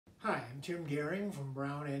Hi, I'm Tim Gehring from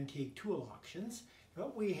Brown Antique Tool Auctions.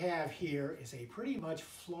 What we have here is a pretty much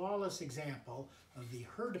flawless example of the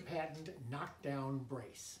Heard of Patent knockdown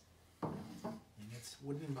brace in its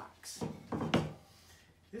wooden box.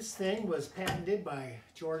 This thing was patented by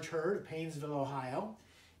George Heard of Painesville, Ohio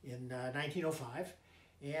in 1905,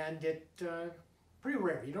 and it's pretty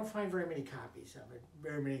rare. You don't find very many copies of it,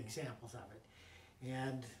 very many examples of it.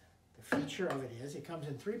 And the feature of it is it comes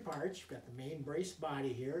in three parts. You've got the main brace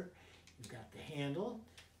body here. You've got the handle,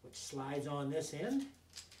 which slides on this end.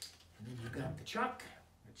 And then you've got the chuck,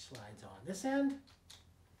 which slides on this end.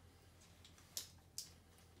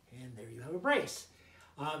 And there you have a brace.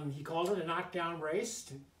 He called it a knockdown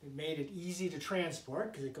brace. It made it easy to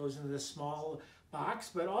transport because it goes into this small box.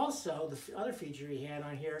 But also, the other feature he had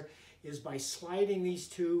on here is by sliding these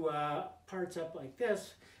two parts up like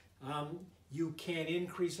this, you can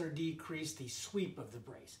increase or decrease the sweep of the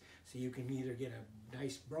brace. So you can either get a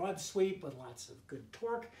nice broad sweep with lots of good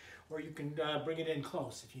torque, or you can bring it in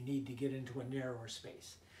close if you need to get into a narrower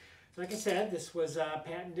space. So like I said, this was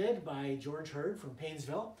patented by George Heard from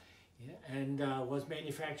Painesville, and was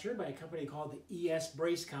manufactured by a company called the ES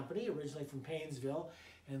Brace Company, originally from Painesville,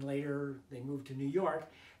 and later they moved to New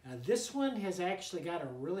York. This one has actually got a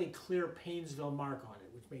really clear Painesville mark on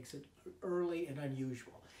it, which makes it early and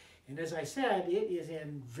unusual. And as I said, it is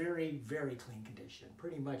in very, very clean condition,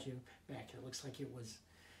 pretty much immaculate. It looks like it was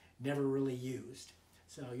never really used.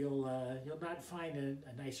 So you'll not find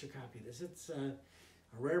a nicer copy of this. It's a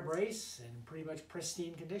rare brace and pretty much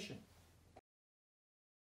pristine condition.